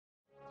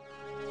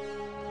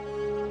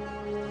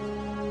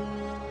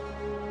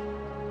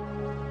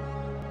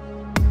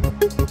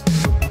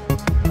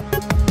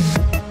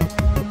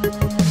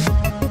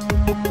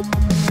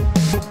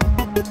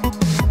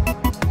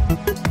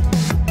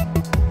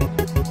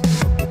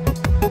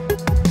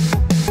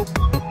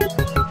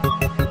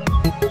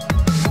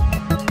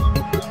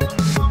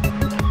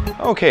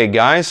Okay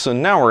guys, so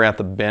now we're at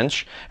the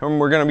bench and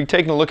we're going to be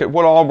taking a look at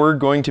what all we're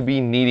going to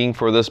be needing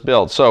for this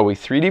build. So we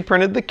 3D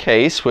printed the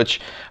case, which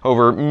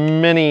over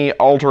many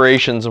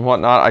alterations and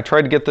whatnot, I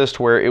tried to get this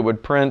to where it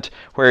would print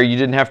where you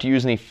didn't have to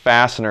use any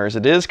fasteners.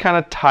 It is kind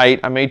of tight.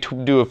 I may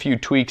do a few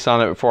tweaks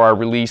on it before I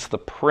release the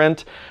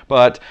print,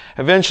 but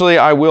eventually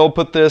I will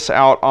put this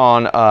out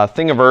on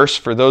Thingiverse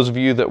for those of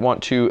you that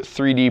want to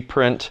 3D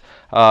print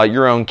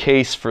your own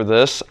case for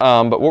this.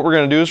 But what we're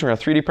going to do is we're going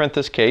to 3D print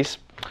this case.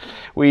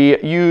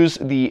 We use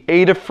the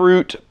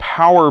Adafruit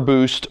Power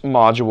Boost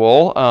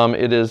module.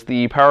 It is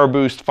the Power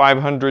Boost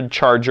 500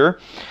 charger.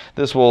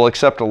 This will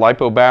accept a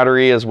LiPo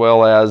battery, as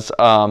well as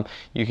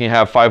you can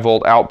have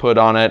 5-volt output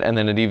on it, and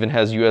then it even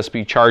has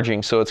USB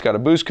charging. So it's got a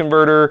boost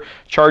converter,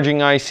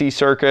 charging IC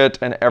circuit,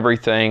 and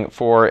everything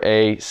for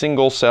a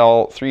single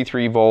cell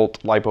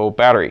 3.3-volt LiPo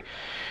battery.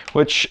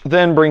 Which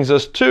then brings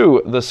us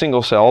to the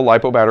single cell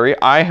LiPo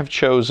battery. I have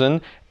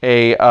chosen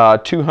a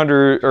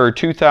 1200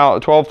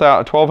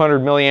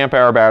 milliamp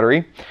hour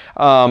battery.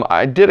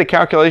 I did a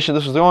calculation.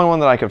 This was the only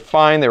one that I could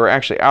find. They were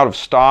actually out of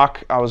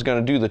stock. I was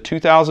going to do the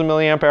 2000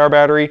 milliamp hour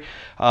battery.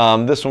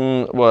 This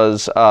one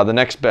was the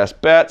next best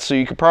bet. So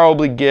you could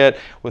probably get,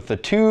 with the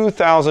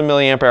 2000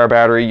 milliamp hour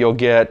battery, you'll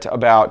get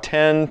about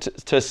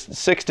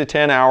 6 to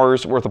 10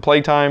 hours worth of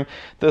playtime.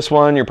 This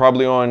one you're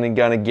probably only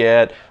going to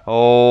get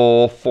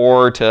 4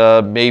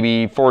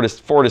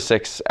 to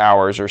 6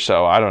 hours or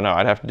so. I don't know.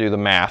 I'd have to do the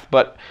math,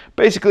 but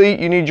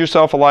basically you need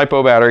yourself a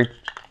LiPo battery.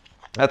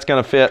 That's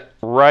going to fit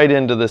right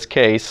into this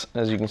case,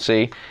 as you can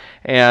see,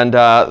 and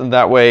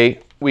that way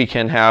we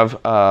can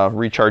have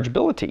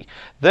rechargeability.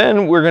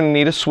 Then we're going to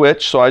need a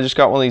switch, so I just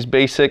got one of these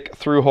basic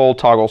through-hole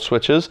toggle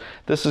switches.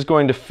 This is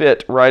going to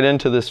fit right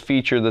into this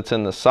feature that's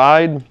in the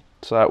side,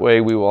 so that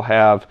way we will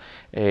have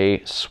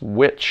a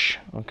switch,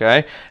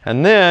 okay?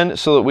 And then,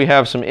 so that we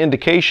have some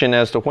indication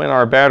as to when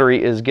our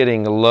battery is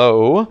getting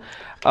low,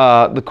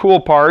 the cool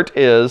part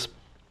is,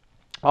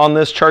 on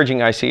this charging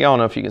IC, I don't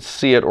know if you can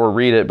see it or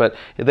read it, but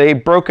they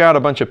broke out a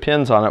bunch of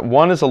pins on it.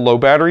 One is a low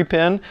battery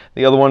pin,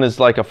 the other one is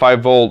like a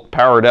 5-volt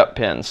powered up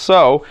pin.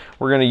 So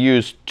we're going to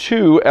use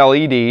 2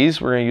 LEDs.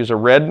 We're going to use a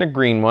red and a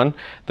green one.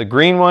 The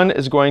green one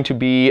is going to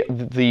be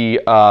the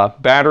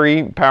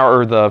battery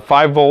power, the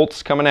 5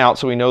 volts coming out,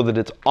 so we know that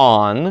it's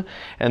on.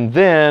 And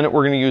then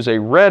we're going to use a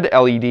red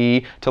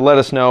LED to let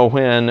us know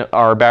when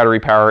our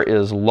battery power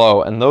is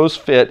low. And those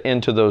fit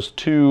into those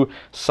 2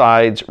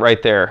 sides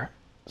right there.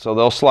 So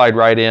they'll slide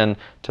right in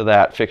to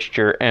that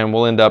fixture, and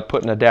we'll end up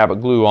putting a dab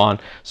of glue on.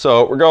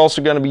 So we're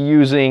also going to be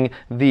using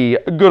the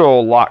good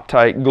old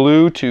Loctite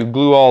glue to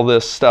glue all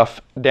this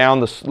stuff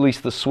down, at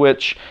least the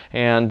switch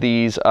and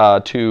these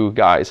 2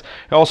 guys.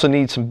 You also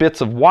need some bits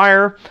of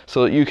wire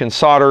so that you can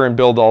solder and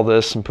build all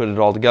this and put it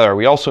all together.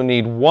 We also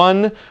need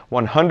one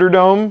 100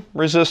 ohm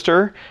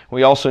resistor.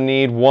 We also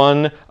need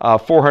one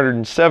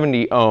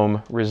 470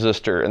 ohm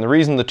resistor. And the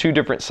reason the 2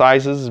 different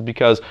sizes is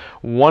because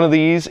one of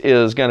these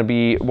LEDs is going to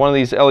be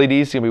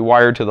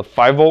wired to the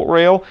 5-volt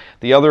rail.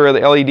 The other of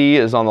the LED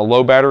is on the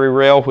low battery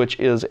rail, which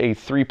is a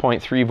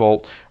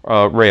 3.3-volt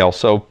rail.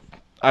 So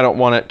I don't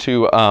want it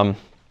to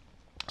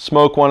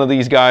smoke one of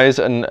these guys,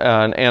 and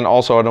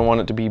also I don't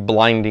want it to be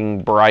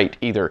blinding bright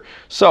either.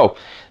 So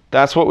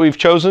that's what we've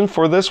chosen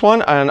for this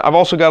one, and I've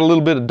also got a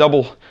little bit of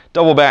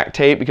double back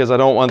tape because I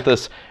don't want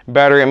this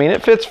battery. I mean,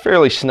 it fits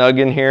fairly snug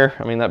in here.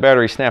 I mean, that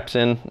battery snaps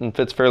in and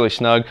fits fairly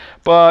snug,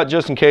 but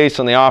just in case,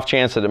 on the off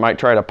chance that it might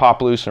try to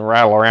pop loose and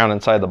rattle around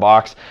inside the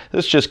box,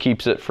 this just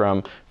keeps it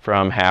from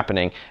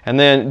happening. And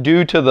then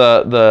due to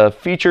the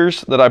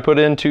features that I put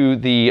into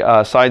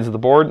the sides of the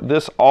board,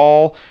 this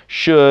all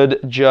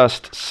should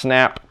just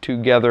snap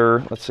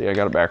together. Let's see, I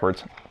got it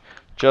backwards.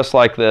 Just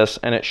like this,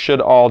 and it should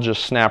all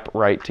just snap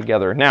right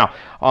together. Now,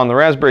 on the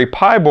Raspberry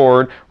Pi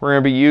board, we're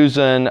going to be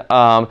using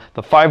the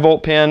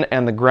 5-volt pin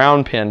and the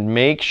ground pin.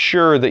 Make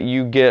sure that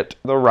you get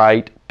the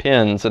right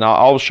pins, and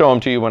I'll show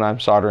them to you when I'm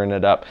soldering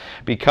it up,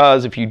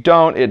 because if you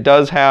don't,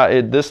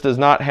 this does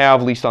not have,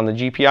 at least on the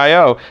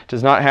GPIO,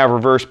 does not have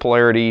reverse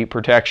polarity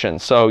protection,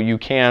 so you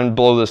can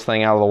blow this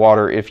thing out of the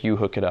water if you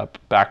hook it up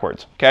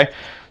backwards. Okay,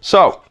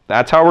 so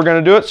that's how we're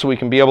going to do it, so we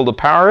can be able to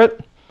power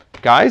it.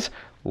 Guys,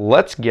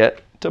 let's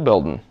get to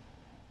building.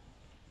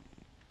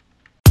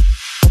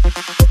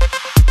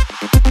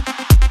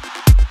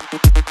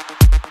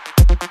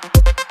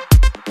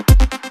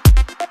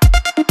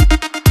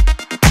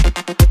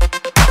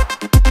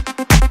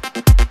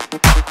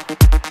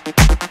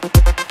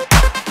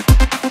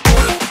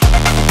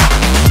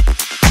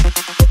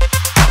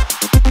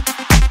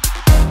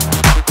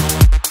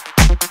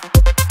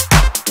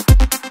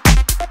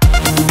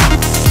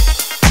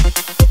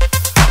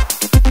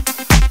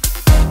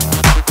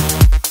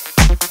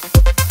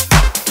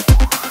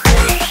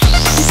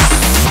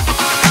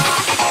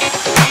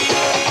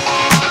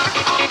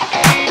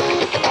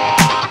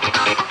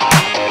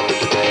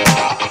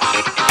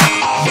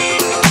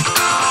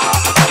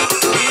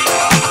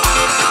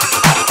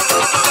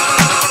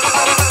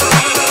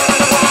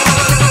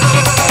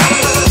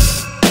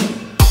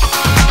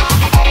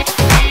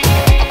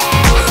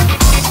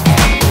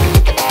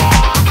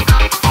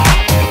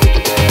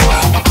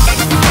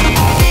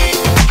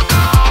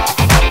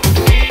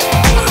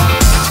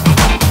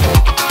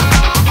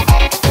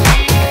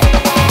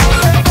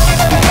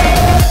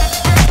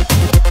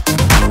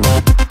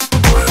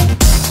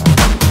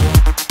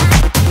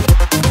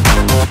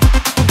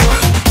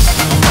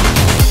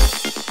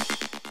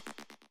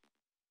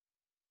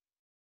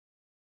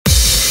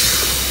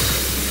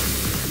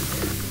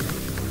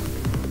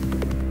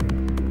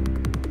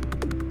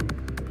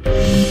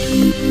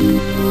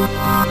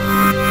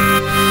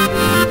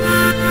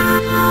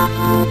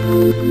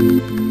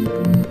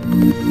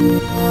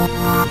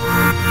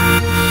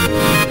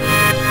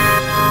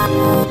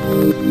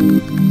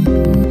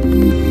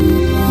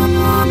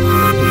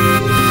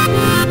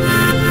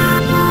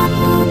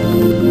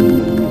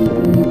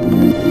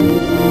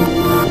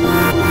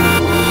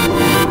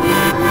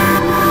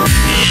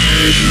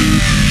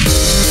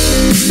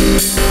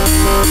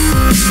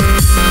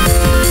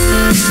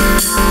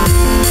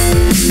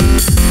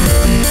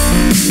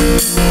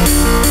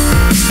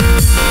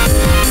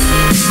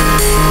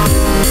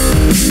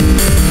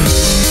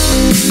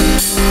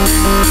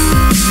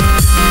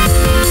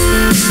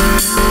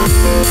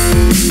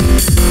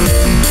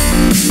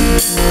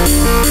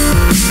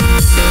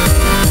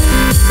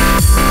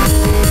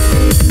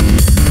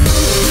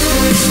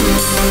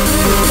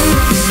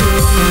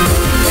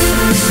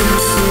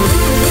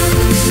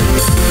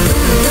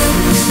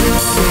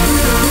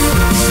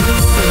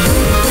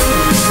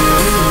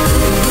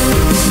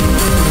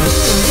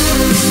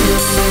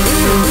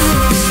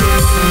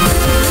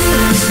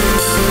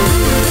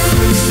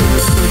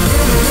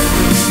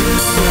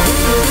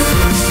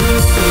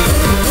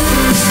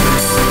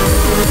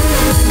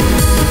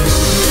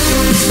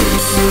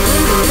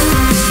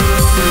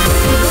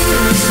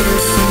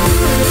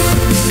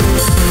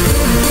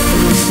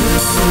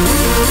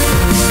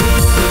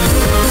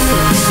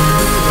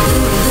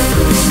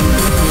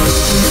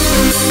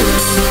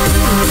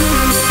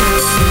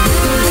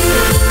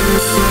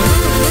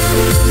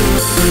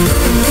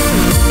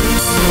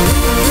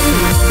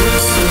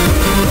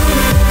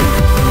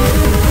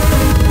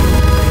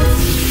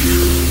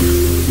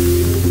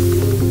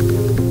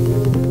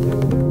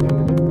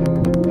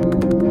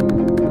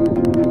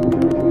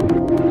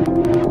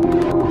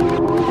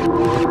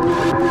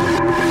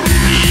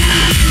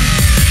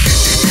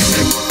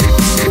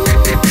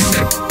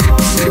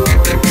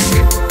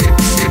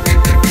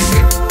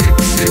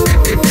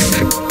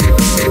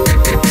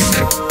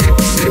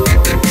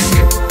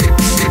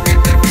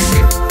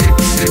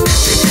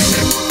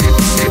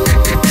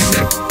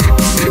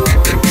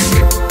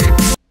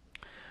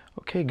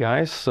 Okay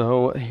guys,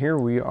 so here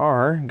we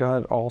are, got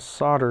it all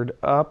soldered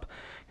up,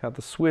 got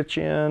the switch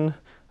in,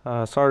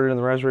 soldered in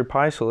the Raspberry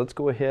Pi, so let's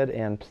go ahead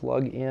and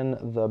plug in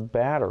the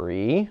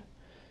battery.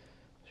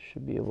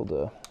 Should be able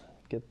to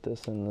get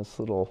this in this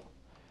little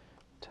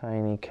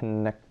tiny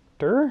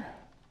connector,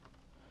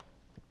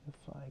 if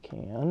I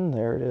can.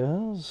 There it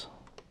is.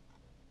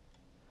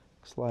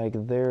 Looks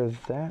like there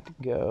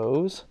that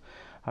goes.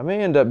 I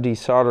may end up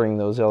desoldering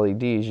those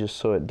LEDs just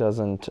so it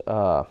doesn't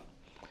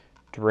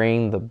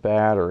drain the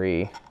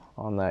battery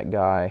on that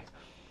guy.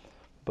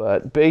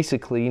 But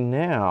basically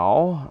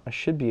now I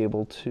should be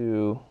able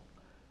to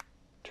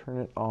turn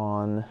it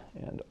on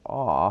and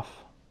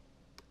off.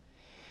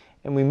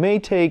 And we may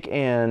take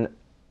and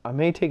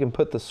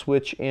put the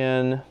switch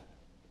in.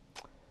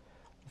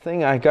 The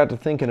thing I got to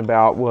thinking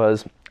about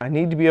was I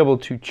need to be able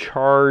to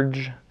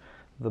charge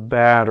the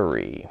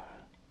battery.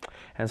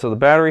 And so the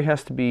battery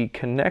has to be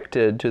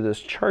connected to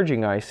this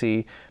charging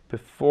IC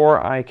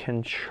before I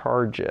can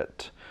charge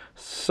it.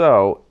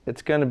 So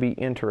it's going to be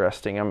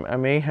interesting. I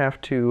may have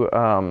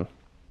to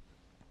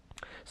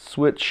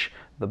switch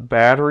the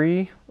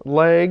battery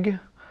leg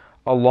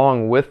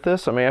along with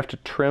this. I may have to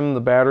trim the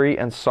battery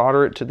and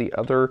solder it to the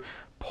other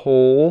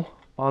pole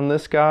on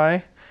this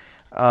guy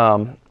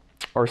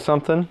or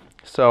something.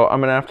 So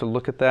I'm going to have to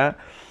look at that.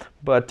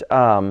 But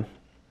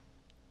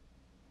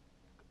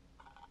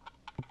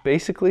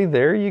basically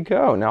there you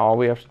go. Now all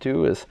we have to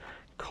do is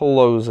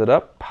close it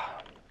up.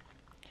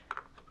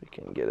 We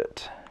can get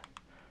it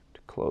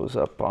close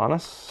up on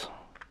us.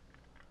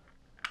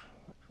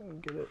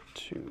 Get it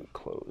to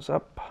close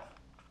up.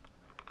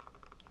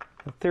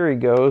 The theory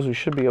goes we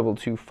should be able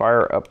to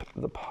fire up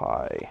the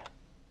Pi.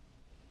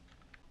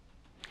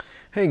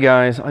 Hey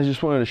guys, I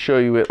just wanted to show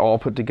you it all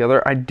put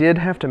together. I did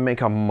have to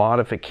make a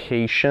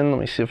modification. Let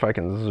me see if I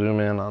can zoom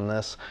in on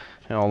this.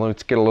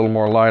 Let's get a little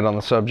more light on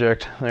the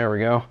subject. There we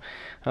go.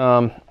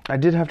 I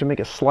did have to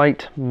make a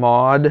slight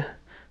mod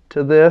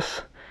to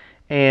this,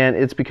 and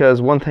it's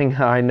because one thing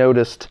I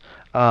noticed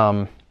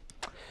that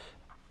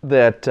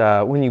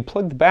when you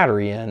plug the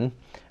battery in,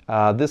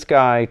 this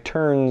guy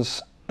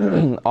turns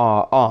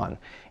on,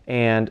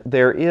 and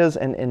there is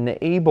an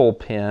enable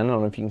pin. I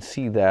don't know if you can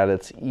see that.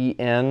 It's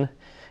EN,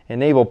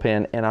 enable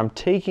pin, and I'm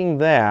taking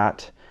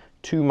that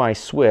to my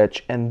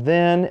switch, and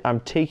then I'm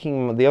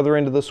taking the other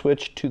end of the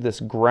switch to this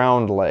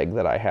ground leg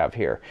that I have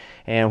here.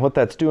 And what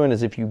that's doing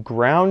is if you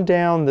ground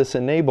down this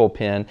enable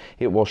pin,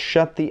 it will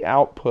shut the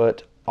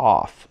output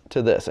off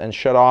to this and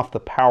shut off the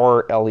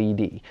power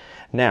LED.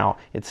 Now,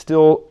 it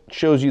still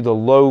shows you the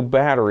low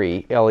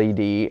battery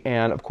LED,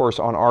 and of course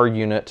on our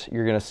unit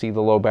you're going to see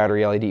the low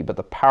battery LED, but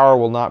the power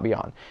will not be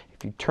on.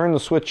 If you turn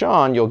the switch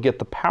on, you'll get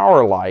the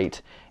power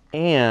light,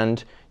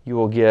 and you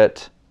will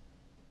get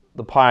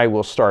the Pi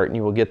will start, and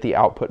you will get the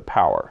output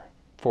power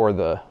for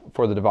the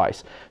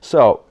device.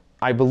 So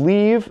I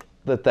believe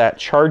that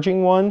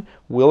charging one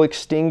will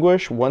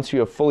extinguish once you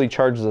have fully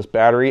charged this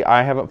battery.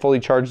 I haven't fully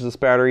charged this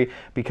battery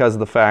because of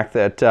the fact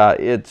that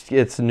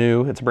it's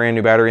new, it's a brand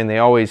new battery, and they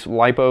always,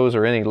 LiPos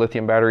or any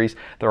lithium batteries,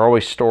 they're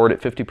always stored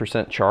at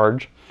 50%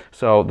 charge.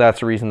 So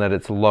that's the reason that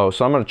it's low.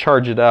 So I'm going to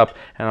charge it up,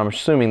 and I'm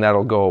assuming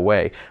that'll go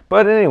away.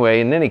 But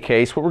anyway, in any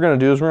case, what we're going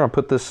to do is we're going to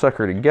put this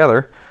sucker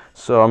together.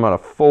 So I'm going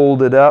to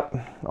fold it up,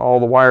 all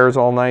the wires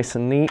all nice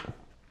and neat,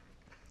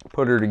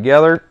 put her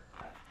together.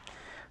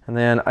 And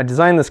then I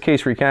designed this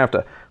case where you kind of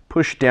have to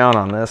push down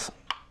on this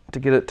to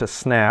get it to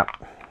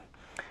snap.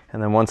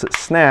 And then once it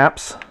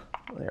snaps,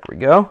 there we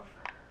go.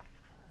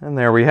 And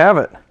there we have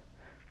it.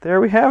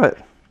 There we have it.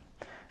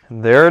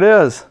 And there it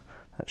is.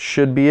 That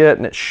should be it,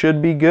 and it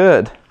should be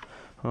good.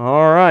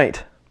 All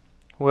right.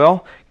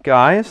 Well,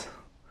 guys,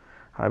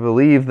 I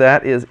believe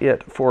that is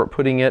it for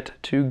putting it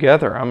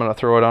together. I'm going to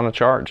throw it on a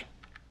charge.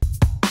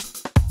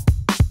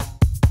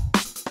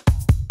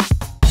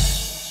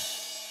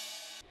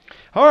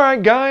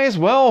 Alright guys,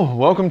 well,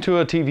 welcome to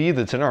a TV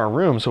that's in our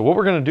room. So what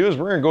we're going to do is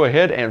we're going to go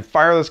ahead and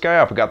fire this guy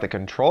up. I got the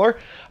controller,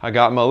 I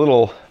got my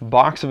little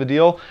box of a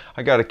deal,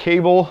 I got a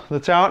cable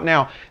that's out.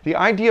 Now, the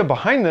idea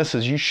behind this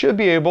is you should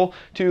be able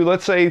to,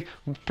 let's say,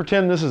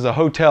 pretend this is a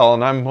hotel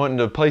and I'm wanting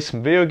to play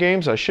some video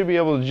games. I should be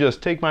able to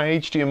just take my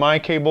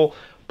HDMI cable,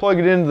 plug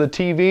it into the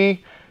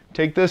TV,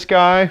 take this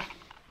guy,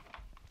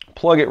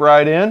 plug it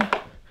right in.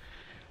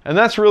 And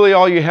that's really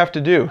all you have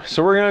to do.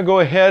 So we're going to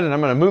go ahead and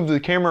I'm going to move the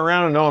camera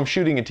around. I know I'm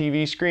shooting a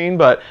TV screen,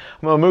 but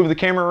I'm going to move the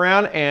camera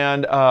around,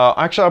 and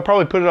actually I'll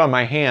probably put it on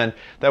my hand.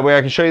 That way I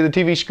can show you the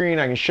TV screen,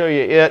 I can show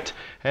you it,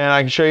 and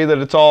I can show you that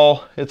it's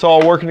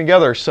all working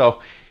together.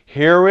 So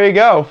here we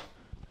go.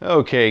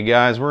 Okay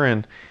guys, we're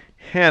in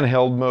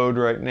handheld mode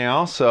right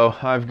now. So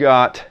I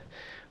got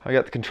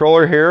the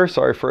controller here.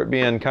 Sorry for it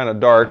being kind of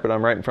dark, but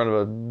I'm right in front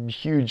of a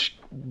huge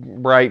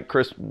bright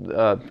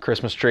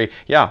Christmas tree.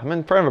 Yeah, I'm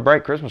in front of a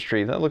bright Christmas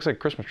tree. That looks like a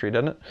Christmas tree,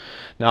 doesn't it?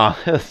 No,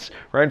 it's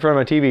right in front of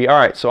my TV. All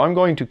right, so I'm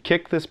going to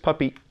kick this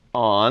puppy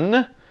on.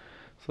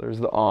 So there's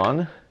the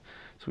on.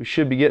 So we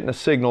should be getting a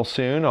signal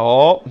soon.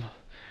 Oh, we've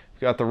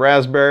got the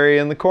raspberry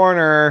in the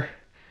corner.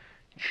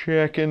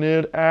 Checking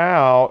it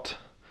out.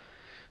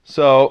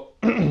 So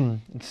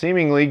it's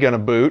seemingly gonna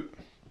boot.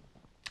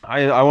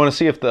 I want to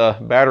see if the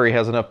battery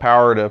has enough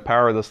power to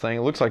power this thing.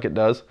 It looks like it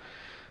does.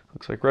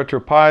 Looks like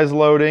Retropie is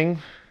loading.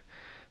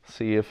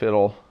 See if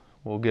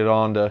we'll get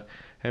on to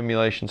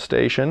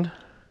ICStation.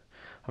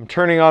 I'm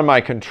turning on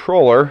my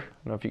controller. I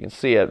don't know if you can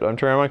see it, but I'm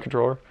turning on my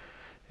controller.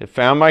 It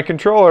found my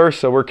controller,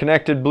 so we're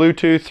connected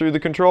Bluetooth through the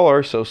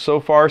controller. So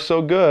far,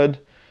 so good.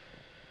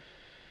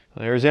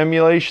 There's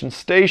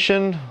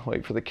ICStation.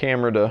 Wait for the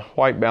camera to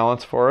white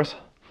balance for us.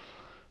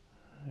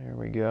 There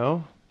we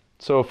go.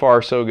 So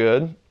far, so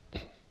good.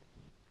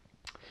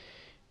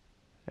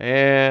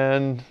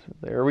 And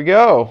there we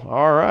go.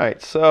 All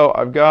right, so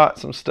I've got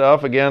some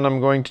stuff. Again,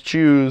 I'm going to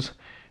choose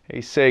a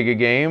Sega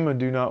game. I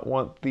do not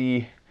want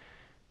the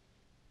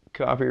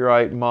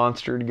copyright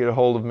monster to get a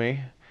hold of me.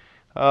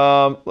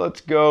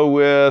 Let's go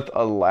with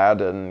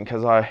Aladdin,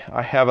 because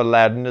I have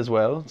Aladdin as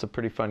well. It's a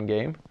pretty fun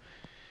game.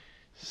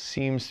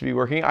 Seems to be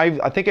working.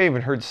 I think I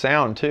even heard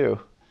sound too.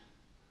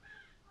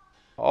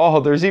 Oh,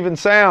 there's even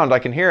sound. I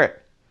can hear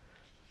it.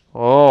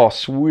 Oh,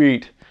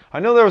 sweet. I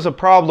know there was a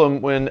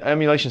problem when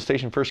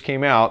ICStation first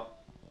came out.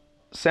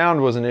 Sound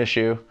was an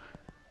issue.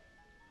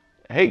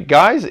 Hey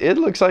guys, it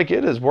looks like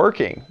it is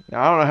working.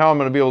 Now, I don't know how I'm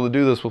going to be able to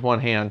do this with one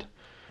hand,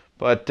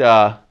 but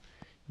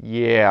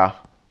yeah.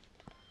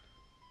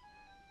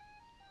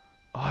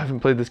 Oh, I haven't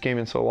played this game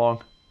in so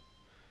long.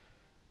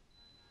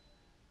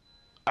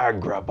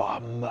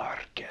 Agrabah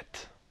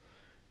Market.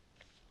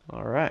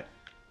 All right.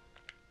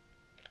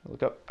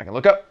 Look up. I can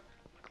look up.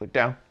 Click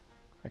down.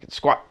 I can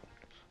squat.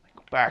 I can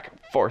go back and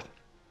forth.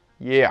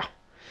 Yeah.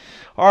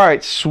 All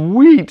right,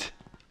 sweet.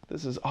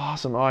 This is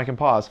awesome. Oh, I can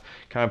pause.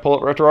 Can I pull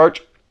up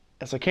RetroArch?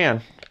 Yes, I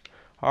can.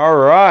 All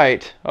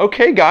right.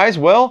 Okay, guys.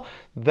 Well,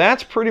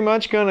 that's pretty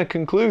much going to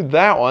conclude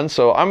that one.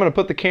 So I'm going to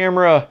put the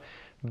camera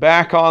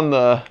back on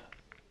the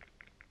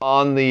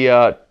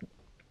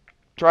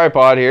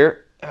tripod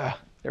here.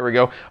 There we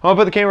go. I'm going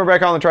to put the camera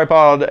back on the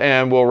tripod,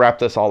 and we'll wrap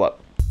this all up.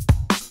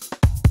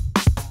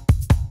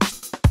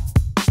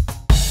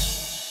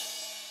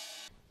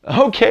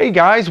 Okay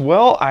guys,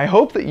 well, I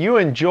hope that you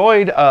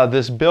enjoyed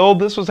this build.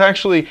 This was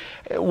actually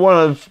one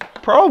of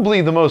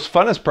probably the most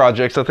funnest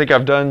projects I think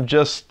I've done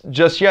just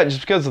yet,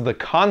 just because of the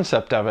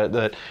concept of it,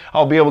 that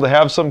I'll be able to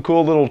have some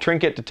cool little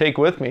trinket to take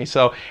with me.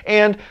 So,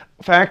 and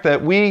the fact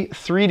that we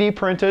 3D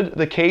printed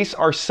the case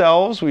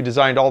ourselves, we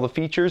designed all the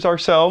features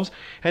ourselves,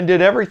 and did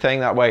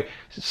everything that way.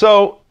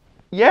 So,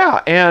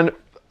 yeah, and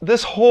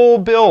this whole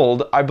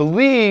build, I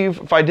believe,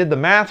 if I did the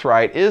math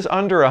right, is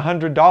under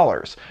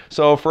 $100.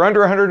 So for under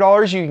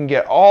 $100, you can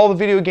get all the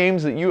video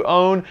games that you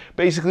own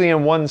basically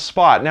in one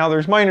spot. Now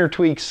there's minor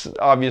tweaks,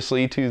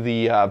 obviously, to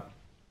the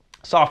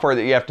software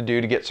that you have to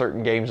do to get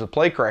certain games to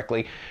play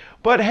correctly.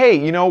 But hey,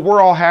 you know, we're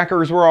all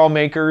hackers, we're all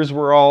makers,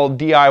 we're all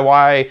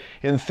DIY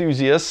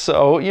enthusiasts,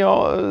 so, you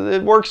know,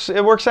 it works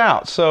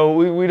out. So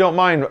we don't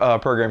mind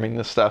programming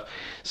this stuff.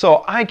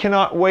 So I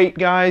cannot wait,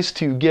 guys,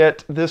 to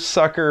get this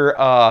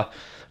sucker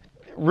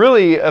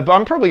really,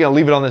 I'm probably going to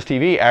leave it on this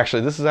TV,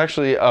 actually. This is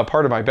actually a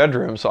part of my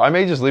bedroom, so I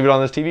may just leave it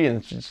on this TV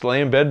and just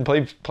lay in bed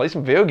and play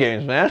some video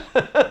games, man.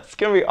 It's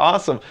going to be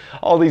awesome.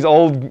 All these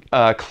old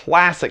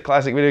classic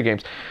video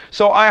games.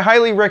 So I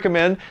highly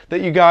recommend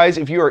that you guys,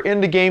 if you are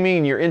into gaming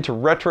and you're into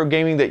retro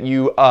gaming, that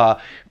you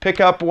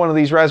pick up one of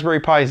these Raspberry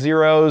Pi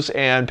Zeros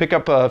and pick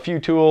up a few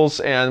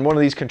tools and one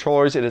of these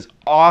controllers. It is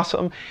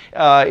awesome.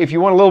 If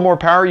you want a little more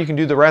power, you can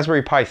do the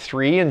Raspberry Pi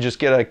 3 and just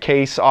get a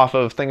case off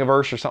of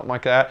Thingiverse or something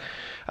like that.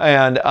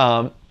 And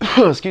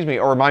excuse me,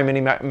 or My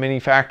Mini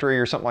Factory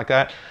or something like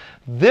that.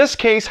 This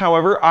case,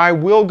 however, I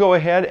will go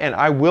ahead and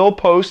I will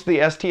post the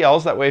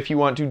STLs. That way, if you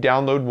want to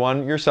download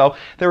one yourself,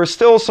 there was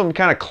still some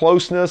kind of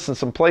closeness and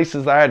some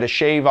places that I had to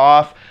shave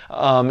off.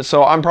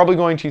 So I'm probably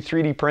going to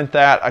 3D print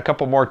that a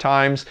couple more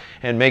times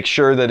and make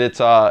sure that it's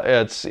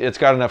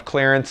got enough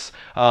clearance.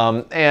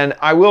 And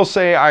I will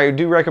say, I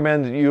do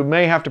recommend that you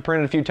may have to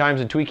print it a few times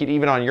and tweak it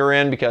even on your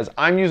end, because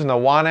I'm using the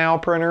Wanao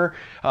printer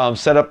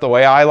set up the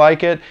way I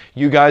like it.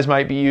 You guys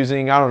might be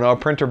using, I don't know, a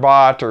printer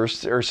bot or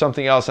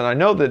something else. And I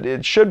know that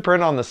it should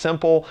print on the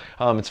Simple.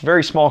 It's a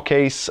very small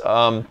case.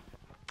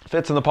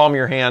 Fits in the palm of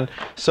your hand,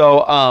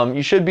 so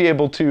you should be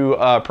able to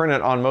print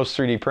it on most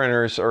 3D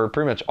printers, or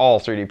pretty much all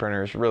 3D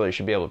printers really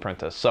should be able to print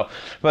this. So,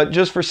 but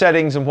just for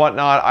settings and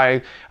whatnot,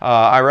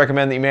 I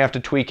recommend that you may have to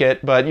tweak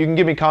it, but you can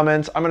give me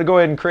comments. I'm going to go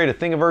ahead and create a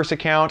Thingiverse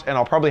account, and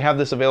I'll probably have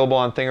this available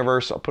on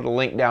Thingiverse. I'll put a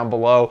link down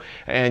below,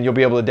 and you'll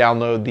be able to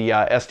download the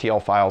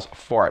STL files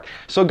for it.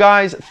 So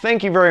guys,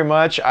 thank you very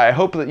much. I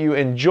hope that you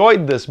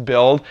enjoyed this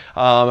build.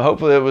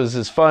 Hopefully it was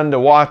as fun to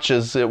watch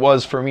as it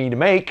was for me to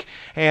make.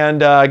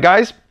 And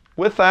guys,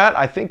 with that,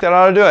 I think that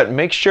ought to do it.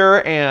 Make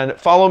sure and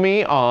follow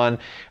me on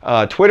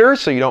Twitter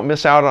so you don't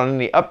miss out on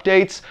any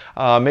updates.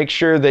 Make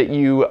sure that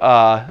you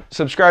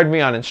subscribe to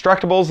me on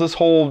Instructables. This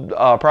whole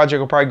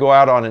project will probably go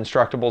out on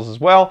Instructables as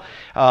well.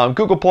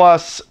 Google+,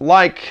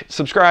 like,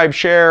 subscribe,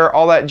 share,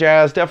 all that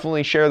jazz.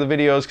 Definitely share the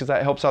videos, because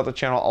that helps out the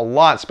channel a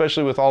lot,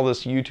 especially with all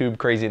this YouTube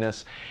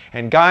craziness.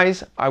 And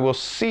guys, I will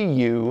see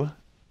you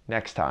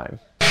next time.